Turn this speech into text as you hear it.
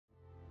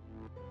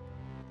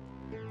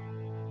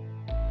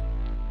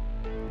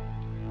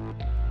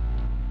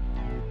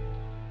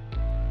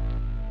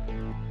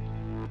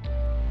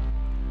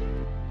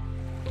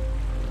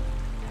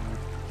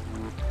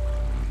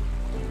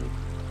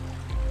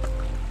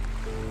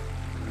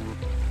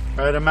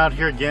Alright, I'm out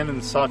here again in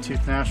the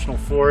Sawtooth National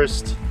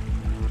Forest.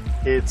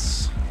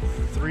 It's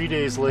 3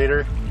 days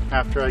later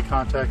after I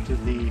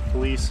contacted the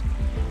police,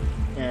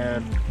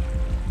 and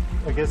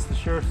I guess the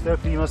sheriff's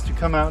deputy must have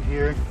come out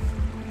here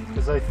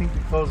because I think the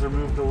clothes are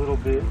moved a little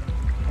bit.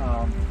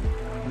 I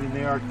mean,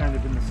 they are kind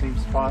of in the same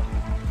spot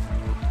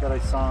that I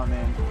saw them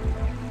in,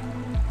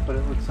 but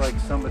it looks like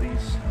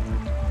somebody's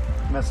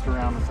messed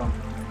around with them.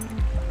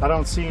 I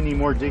don't see any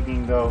more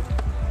digging though.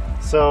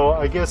 So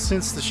I guess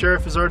since the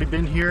sheriff has already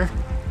been here,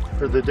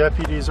 or the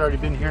deputy has already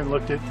been here and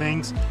looked at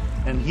things,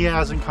 and he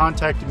hasn't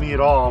contacted me at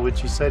all, which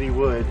he said he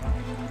would,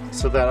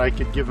 so that I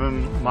could give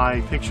him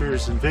my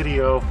pictures and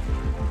video,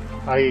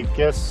 I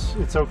guess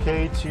it's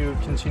okay to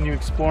continue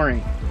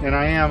exploring. And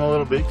I am a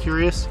little bit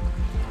curious.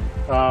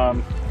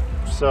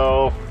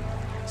 So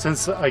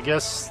since I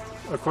guess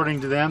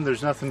according to them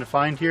there's nothing to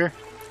find here,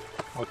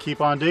 I'll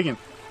keep on digging.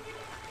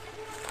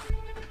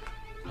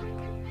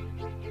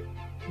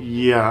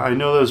 Yeah, I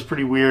know that was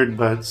pretty weird,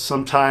 but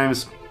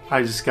sometimes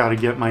I just gotta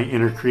get my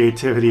inner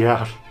creativity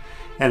out.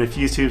 And if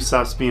YouTube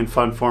stops being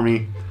fun for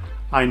me,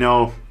 I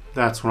know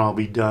that's when I'll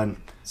be done.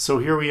 So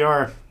here we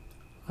are.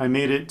 I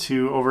made it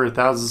to over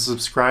 1,000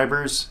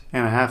 subscribers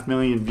and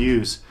 500,000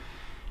 views.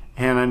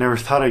 And I never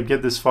thought I'd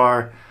get this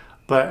far,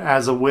 but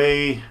as a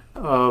way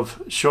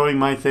of showing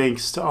my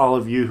thanks to all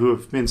of you who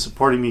have been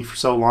supporting me for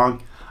so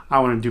long, I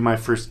want to do my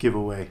first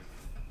giveaway.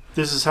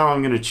 This is how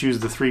I'm going to choose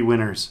the 3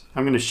 winners.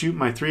 I'm going to shoot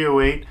my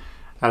 .308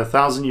 at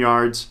 1,000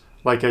 yards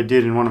like I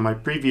did in one of my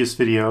previous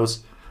videos.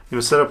 I'm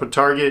going to set up a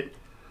target,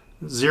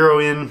 zero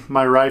in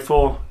my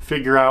rifle,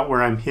 figure out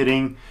where I'm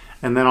hitting,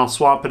 and then I'll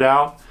swap it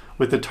out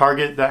with a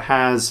target that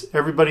has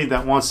everybody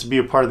that wants to be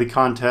a part of the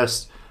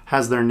contest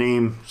has their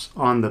names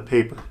on the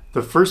paper.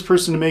 The first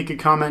person to make a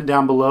comment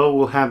down below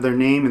will have their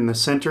name in the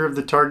center of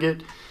the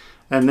target,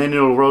 and then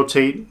it'll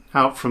rotate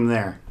out from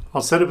there.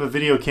 I'll set up a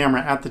video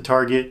camera at the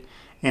target,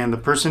 and the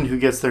person who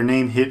gets their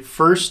name hit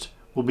first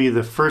will be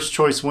the first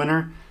choice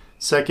winner,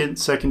 second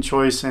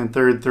choice, and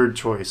third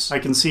choice. I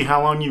can see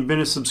how long you've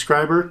been a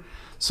subscriber,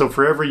 so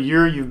for every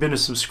year you've been a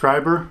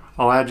subscriber,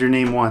 I'll add your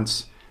name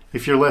once.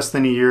 If you're less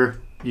than a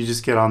year, you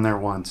just get on there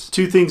once.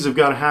 2 things have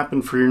got to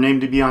happen for your name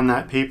to be on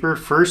that paper.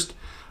 First,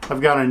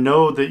 I've got to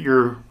know that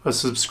you're a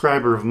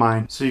subscriber of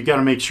mine, so you've got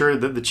to make sure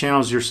that the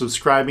channels you're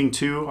subscribing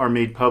to are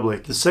made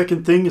public. The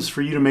second thing is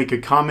for you to make a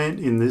comment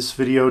in this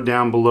video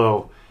down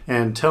below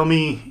and tell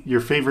me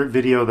your favorite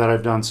video that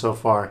I've done so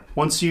far.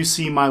 Once you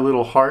see my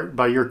little heart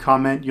by your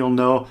comment, you'll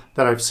know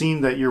that I've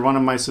seen that you're one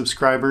of my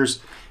subscribers,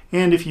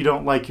 and if you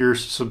don't like your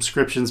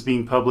subscriptions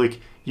being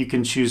public, you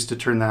can choose to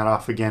turn that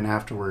off again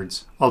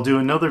afterwards. I'll do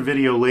another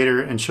video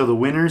later and show the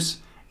winners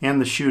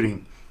and the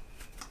shooting.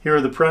 Here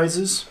are the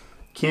prizes.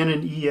 Canon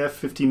EF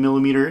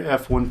 50mm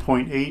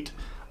f1.8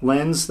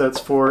 lens, that's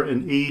for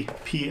an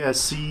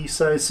APS-C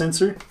size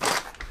sensor.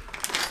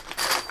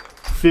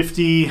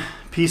 50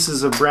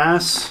 pieces of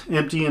brass,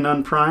 empty and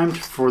unprimed,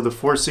 for the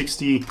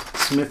 460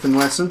 Smith &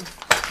 Wesson.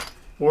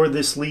 Or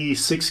this Lee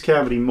 6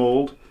 cavity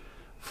mold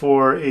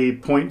for a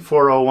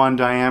 .401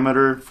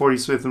 diameter 40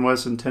 Smith &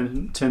 Wesson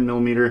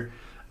 10mm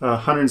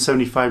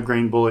 175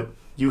 grain bullet.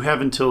 You have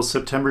until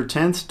September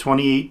 10th,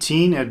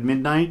 2018 at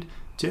midnight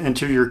to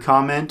enter your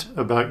comment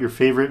about your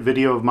favorite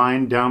video of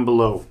mine down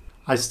below.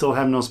 I still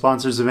have no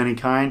sponsors of any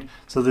kind,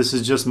 so this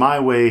is just my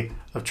way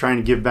of trying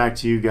to give back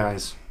to you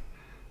guys.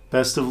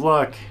 Best of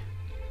luck.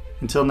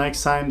 Until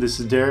next time, this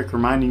is Derek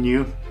reminding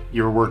you,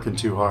 you're working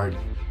too hard.